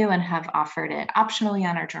peer review and have offered it optionally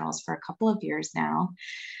on our journals for a couple of years now.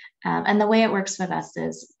 And the way it works with us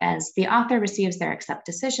is, as the author receives their accept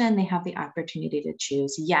decision, they have the opportunity to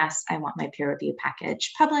choose, yes, I want my peer review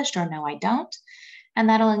package published, or no, I don't. And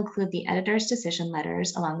that'll include the editor's decision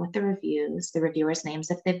letters along with the reviews, the reviewers'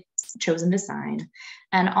 names if they've chosen to sign,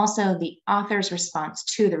 and also the author's response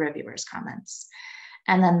to the reviewer's comments.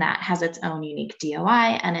 And then that has its own unique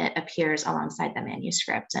DOI, and it appears alongside the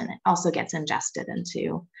manuscript, and it also gets ingested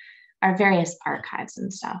into our various archives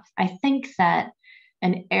and stuff. I think that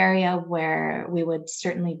an area where we would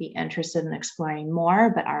certainly be interested in exploring more,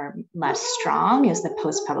 but are less strong, is the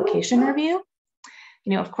post-publication review.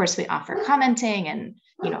 Of course, we offer commenting, and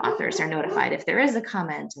authors are notified if there is a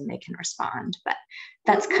comment and they can respond, but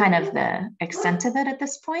that's kind of the extent of it at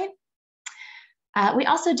this point. We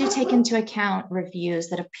also do take into account reviews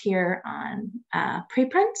that appear on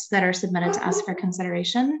preprints that are submitted to us for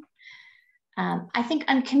consideration. I think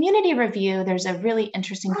on community review, there's a really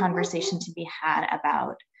interesting conversation to be had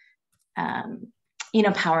about,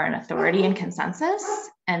 power and authority and consensus,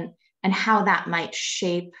 and how that might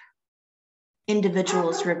shape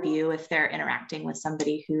individuals' review if they're interacting with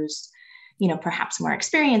somebody who's, perhaps more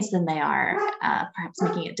experienced than they are, perhaps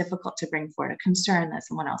making it difficult to bring forward a concern that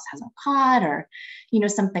someone else hasn't caught, or,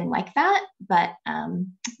 something like that. But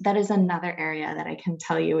that is another area that I can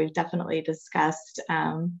tell you we've definitely discussed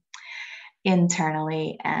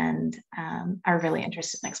internally, and are really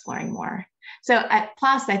interested in exploring more. So at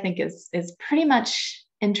PLOS, I think is pretty much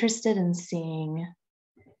interested in seeing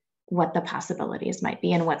what the possibilities might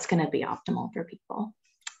be and what's going to be optimal for people.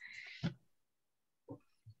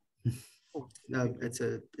 No, it's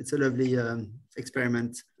a lovely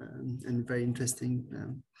experiment, and very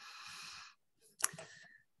interesting.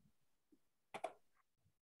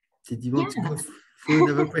 Did you want to go through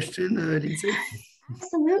another question, Lindsay?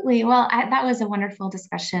 Absolutely. Well, that was a wonderful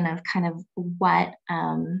discussion of kind of what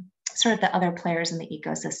sort of the other players in the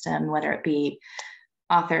ecosystem, whether it be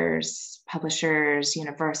authors, publishers,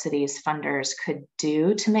 universities, funders, could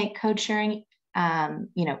do to make code sharing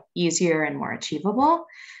easier and more achievable.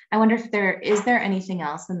 I wonder if is there anything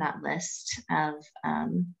else in that list of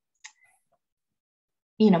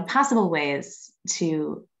possible ways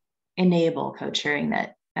to enable code sharing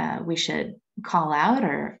that we should call out,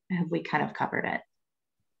 or have we kind of covered it?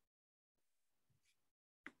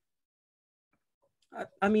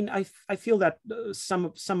 I mean, I feel that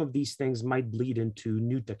some of these things might bleed into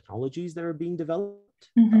new technologies that are being developed.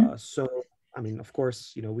 Mm-hmm. So, I mean, of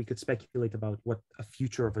course, we could speculate about what a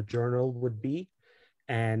future of a journal would be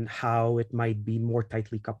and how it might be more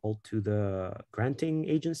tightly coupled to the granting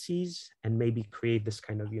agencies and maybe create this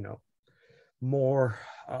kind of, more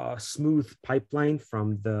smooth pipeline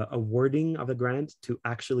from the awarding of the grant to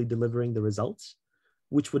actually delivering the results,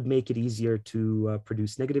 which would make it easier to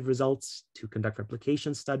produce negative results, to conduct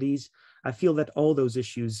replication studies. I feel that all those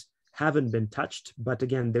issues haven't been touched, but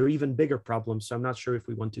again, they're even bigger problems. So I'm not sure if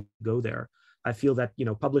we want to go there. I feel that,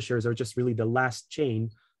 publishers are just really the last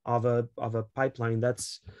chain of a pipeline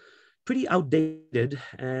that's pretty outdated.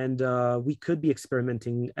 And we could be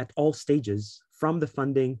experimenting at all stages, from the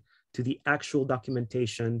funding to the actual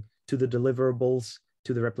documentation, to the deliverables,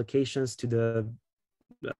 to the replications, to the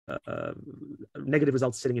negative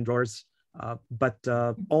results sitting in drawers, but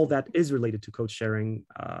all that is related to code sharing,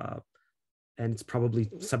 and it's probably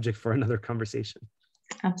subject for another conversation.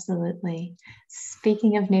 Absolutely.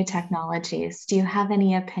 Speaking of new technologies, do you have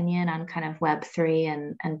any opinion on kind of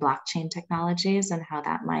Web3 and blockchain technologies and how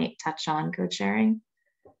that might touch on code sharing?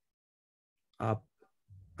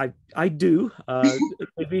 I do.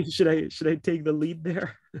 Maybe should I take the lead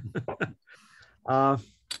there?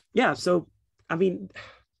 Yeah. So I mean,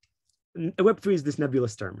 Web3 is this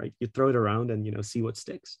nebulous term, right? You throw it around and see what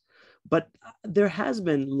sticks. But there has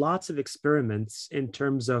been lots of experiments in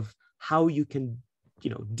terms of how you can,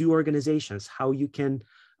 do organizations, how you can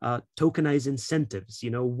tokenize incentives.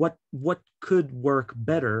 What could work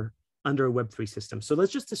better under a Web3 system. So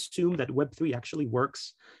let's just assume that Web3 actually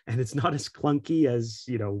works and it's not as clunky as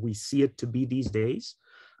we see it to be these days.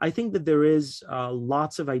 I think that there is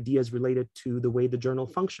lots of ideas related to the way the journal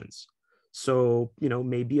functions. So,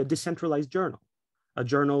 maybe a decentralized journal, a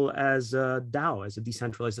journal as a DAO, as a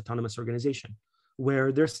decentralized autonomous organization,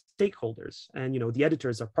 where there's stakeholders and, the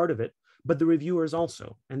editors are part of it, but the reviewers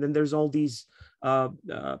also. And then there's all these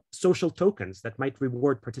social tokens that might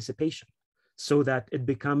reward participation so that it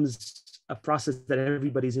becomes a process that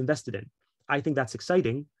everybody's invested in. I think that's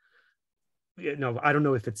exciting. I don't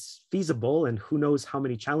know if it's feasible and who knows how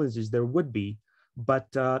many challenges there would be, but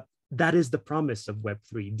that is the promise of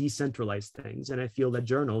Web3, decentralized things. And I feel that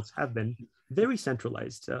journals have been very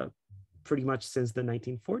centralized pretty much since the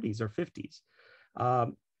 1940s or 50s.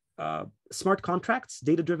 Smart contracts,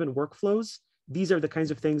 data-driven workflows, these are the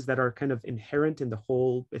kinds of things that are kind of inherent in the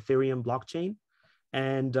whole Ethereum blockchain.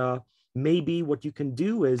 And maybe what you can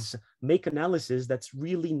do is make analysis that's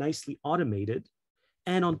really nicely automated.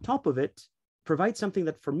 And on top of it, provide something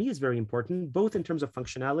that for me is very important, both in terms of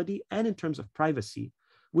functionality and in terms of privacy,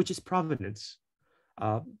 which is provenance.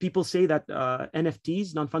 People say that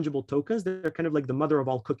NFTs, non-fungible tokens, they're kind of like the mother of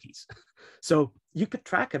all cookies. So you could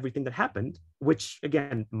track everything that happened, which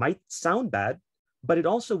again, might sound bad, but it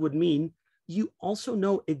also would mean you also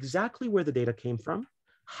know exactly where the data came from,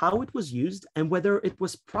 how it was used, and whether it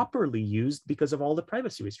was properly used because of all the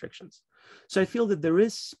privacy restrictions. So I feel that there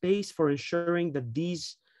is space for ensuring that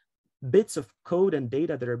these bits of code and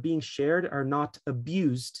data that are being shared are not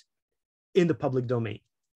abused in the public domain,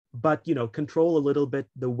 but control a little bit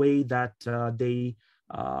the way that they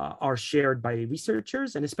are shared by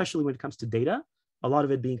researchers, and especially when it comes to data, a lot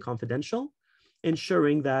of it being confidential,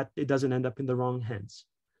 ensuring that it doesn't end up in the wrong hands.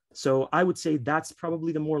 So I would say that's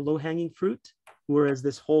probably the more low-hanging fruit, whereas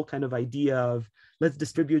this whole kind of idea of let's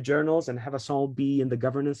distribute journals and have us all be in the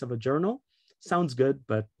governance of a journal sounds good,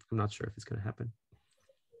 but I'm not sure if it's going to happen.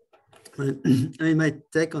 I mean, my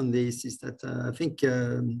take on this is that I think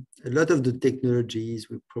a lot of the technologies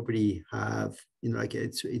we probably have, like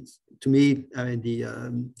it's to me, I mean,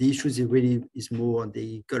 the issues is more on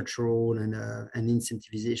the cultural and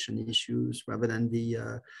incentivization issues rather than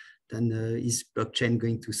is blockchain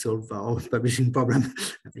going to solve our publishing problem?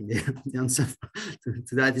 I think the answer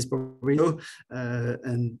to that is probably no.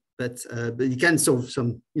 But you can solve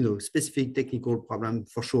some specific technical problem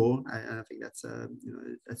for sure. I think that's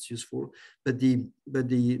that's useful. But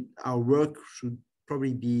our work should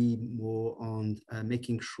probably be more on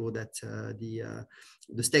making sure that the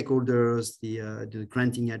stakeholders, the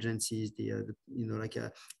granting agencies,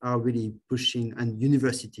 are really pushing, and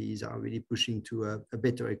universities are really pushing to a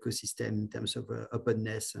better ecosystem in terms of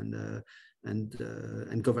openness and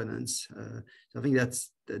governance. So I think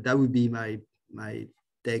that would be my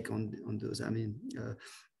take on those. I mean,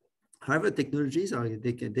 however, technologies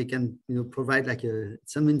they can provide like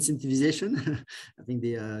some incentivization. I think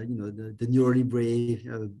the NeuroLibre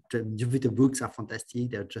DuPre books are fantastic.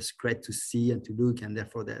 They're just great to see and to look, and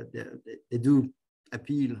therefore they do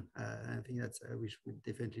appeal. I think that's we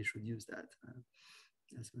definitely should use that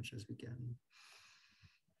as much as we can.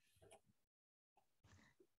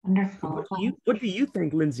 Wonderful. What do you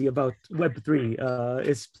think, Lindsay, about Web3?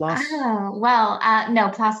 Is PLOS? Oh, well, no,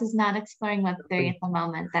 PLOS is not exploring Web3 at the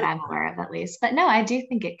moment that I'm aware of, at least. But no, I do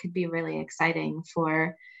think it could be really exciting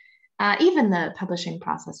for even the publishing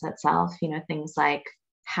process itself, things like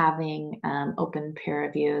having open peer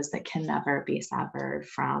reviews that can never be severed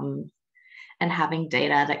from, and having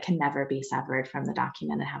data that can never be severed from the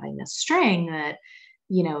document, and having this string that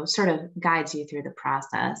sort of guides you through the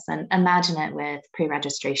process. And imagine it with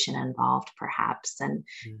pre-registration involved, perhaps, and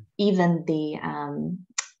even the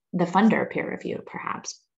funder peer review,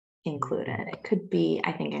 perhaps, included. It could be,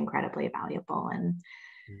 I think, incredibly valuable. And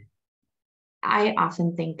I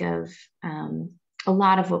often think of a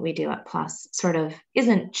lot of what we do at PLOS sort of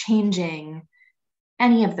isn't changing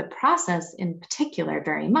any of the process in particular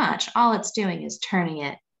very much. All it's doing is turning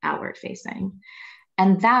it outward facing.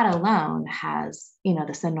 And that alone has,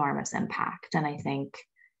 this enormous impact. And I think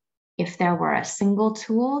if there were a single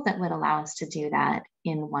tool that would allow us to do that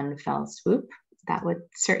in one fell swoop, that would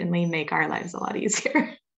certainly make our lives a lot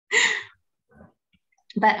easier.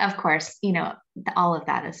 But of course, all of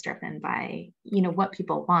that is driven by, what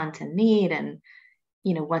people want and need, and,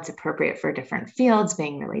 what's appropriate for different fields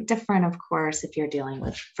being really different, of course, if you're dealing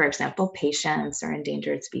with, for example, patients or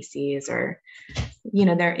endangered species, or,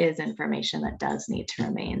 there is information that does need to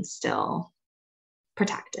remain still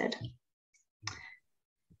protected.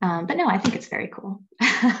 But no, I think it's very cool.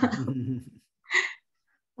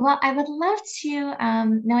 Well, I would love to,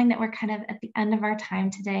 knowing that we're kind of at the end of our time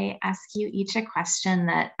today, ask you each a question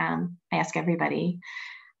that I ask everybody.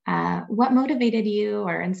 What motivated you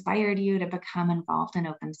or inspired you to become involved in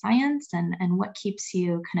open science, and what keeps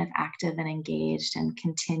you kind of active and engaged and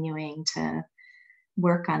continuing to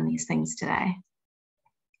work on these things today?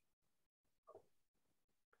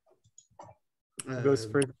 Goes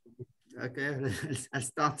first. Okay, I'll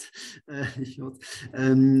start if you want.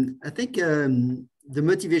 I think the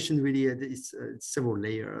motivation really is several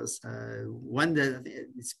layers. One that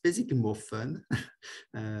it's basically more fun.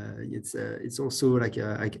 It's also like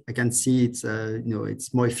I can see it's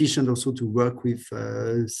it's more efficient also to work with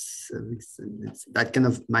that kind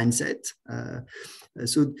of mindset.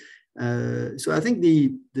 So I think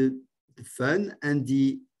the fun and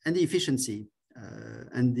the efficiency.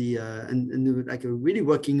 And like really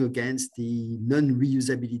working against the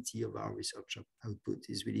non-reusability of our research output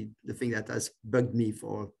is really the thing that has bugged me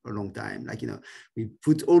for a long time. Like, we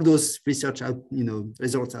put all those research out,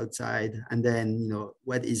 results outside, and then,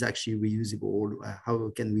 what is actually reusable? How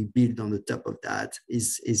can we build on the top of that?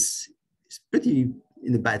 Is pretty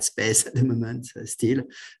in a bad space at the moment still.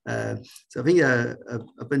 So I think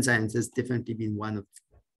open science has definitely been one of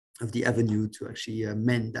the avenue to actually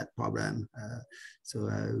mend that problem. So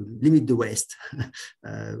limit the waste,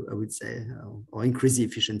 I would say, or increase the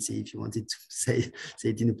efficiency, if you wanted to say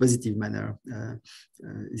it in a positive manner.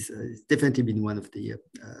 It's definitely been one of the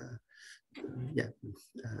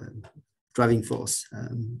driving force.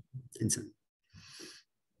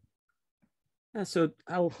 Yeah, so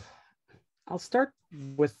I'll start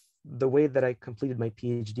with the way that I completed my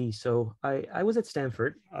PhD. So I was at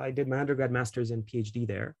Stanford. I did my undergrad, master's, and PhD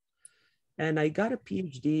there. And I got a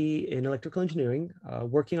PhD in electrical engineering,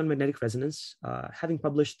 working on magnetic resonance, having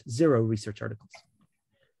published 0 research articles.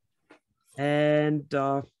 And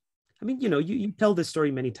I mean, you tell this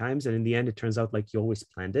story many times, and in the end, it turns out like you always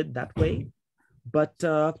planned it that way. But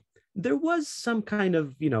there was some kind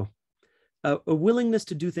of, a willingness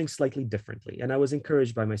to do things slightly differently. And I was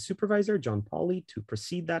encouraged by my supervisor, John Pauly, to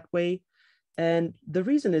proceed that way. And the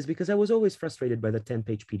reason is because I was always frustrated by the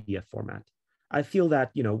 10-page PDF format. I feel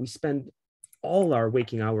that, we spend all our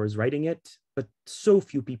waking hours writing it, but so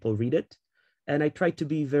few people read it. And I try to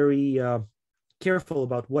be very careful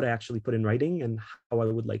about what I actually put in writing and how I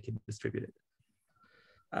would like it distributed.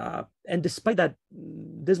 And despite that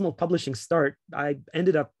dismal publishing start, I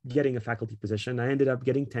ended up getting a faculty position. I ended up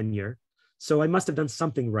getting tenure. So I must have done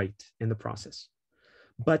something right in the process.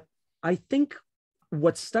 But I think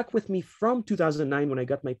what stuck with me from 2009 when I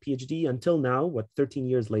got my PhD until now, 13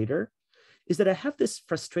 years later, is that I have this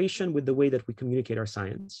frustration with the way that we communicate our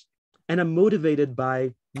science. And I'm motivated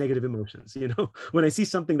by negative emotions. When I see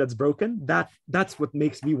something that's broken, that's what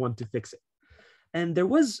makes me want to fix it. And there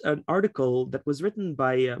was an article that was written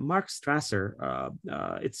by Mark Strasser.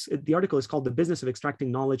 The article is called "The Business of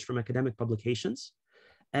Extracting Knowledge from Academic Publications."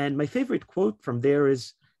 And my favorite quote from there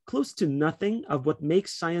is, "Close to nothing of what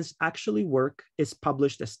makes science actually work is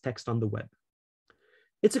published as text on the web."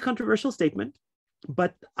 It's a controversial statement,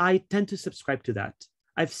 but I tend to subscribe to that.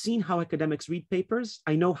 I've seen how academics read papers.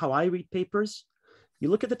 I know how I read papers. You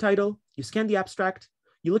look at the title, you scan the abstract,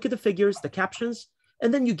 you look at the figures, the captions,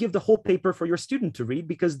 and then you give the whole paper for your student to read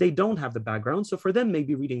because they don't have the background. So for them,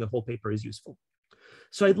 maybe reading the whole paper is useful.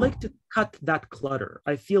 So I'd like to cut that clutter.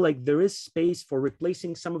 I feel like there is space for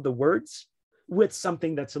replacing some of the words with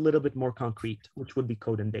something that's a little bit more concrete, which would be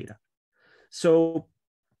code and data. So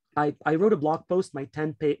I wrote a blog post, my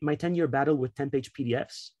 10-year battle with 10-page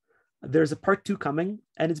PDFs. There's a part 2 coming,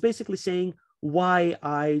 and it's basically saying why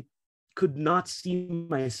I could not see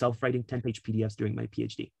myself writing 10-page PDFs during my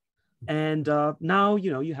PhD. And now,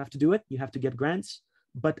 you have to do it. You have to get grants.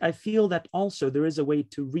 But I feel that also there is a way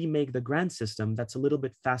to remake the grant system that's a little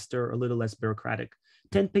bit faster, a little less bureaucratic.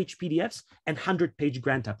 10-page PDFs and 100-page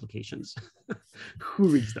grant applications. Who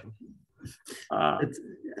reads them?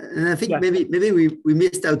 And I think maybe we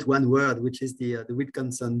missed out one word, which is the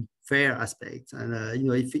Wisconsin fair aspect. And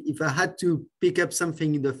if I had to pick up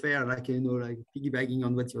something in the fair, like piggybacking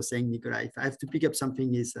on what you're saying, Nikola, if I have to pick up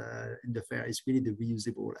something in the fair, it's really the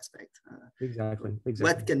reusable aspect. Exactly.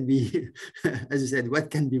 What can be, as you said,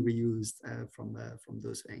 what can be reused from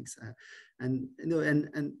those things, and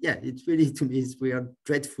it's really, to me, we are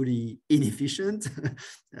dreadfully inefficient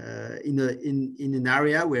in an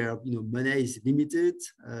area where money is limited,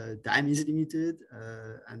 time is limited,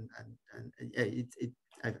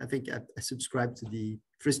 I think I subscribe to the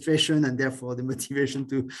frustration and therefore the motivation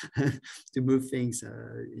to move things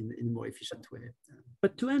in a more efficient way.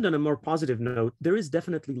 But to end on a more positive note, there is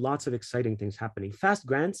definitely lots of exciting things happening. Fast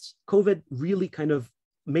grants, COVID really kind of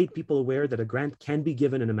made people aware that a grant can be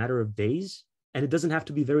given in a matter of days, and it doesn't have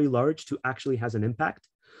to be very large to actually has an impact.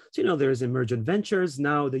 So, there's emergent ventures.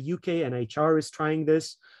 Now the UK NHR is trying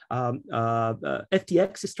this.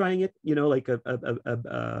 FTX is trying it, like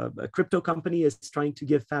a crypto company is trying to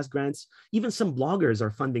give fast grants. Even some bloggers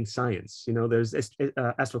are funding science. There's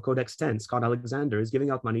Astrocodex 10, Scott Alexander is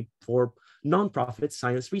giving out money for nonprofit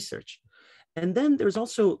science research. And then there's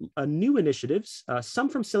also new initiatives, some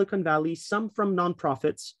from Silicon Valley, some from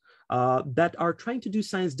nonprofits that are trying to do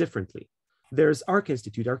science differently. There's ARC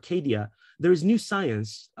Institute, Arcadia, there's New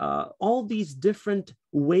Science, all these different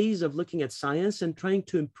ways of looking at science and trying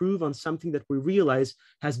to improve on something that we realize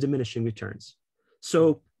has diminishing returns.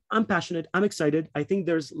 So I'm passionate, I'm excited. I think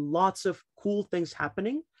there's lots of cool things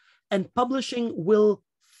happening, and publishing will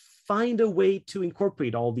find a way to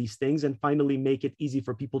incorporate all these things and finally make it easy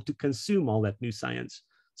for people to consume all that new science.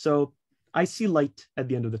 So I see light at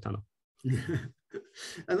the end of the tunnel.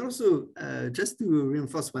 And also, just to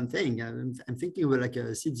reinforce one thing, I'm thinking about like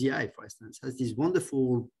a CGI, for instance, has this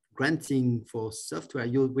wonderful granting for software.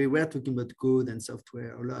 We were talking about code and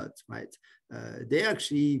software a lot, right? They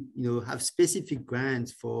actually, have specific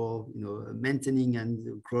grants for, maintaining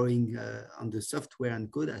and growing on the software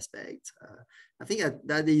and code aspect. I think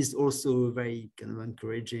that is also a very kind of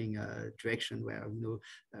encouraging direction where,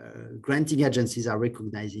 granting agencies are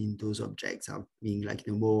recognizing those objects are being like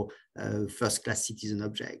more first-class citizen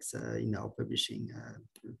objects in our publishing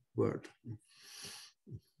world.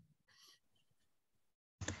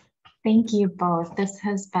 Thank you both. This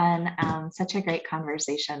has been such a great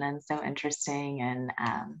conversation and so interesting. And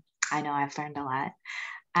I know I've learned a lot.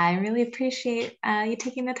 I really appreciate you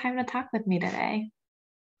taking the time to talk with me today.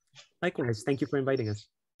 Likewise. Thank you for inviting us.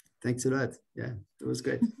 Thanks a lot. Yeah, it was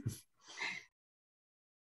great.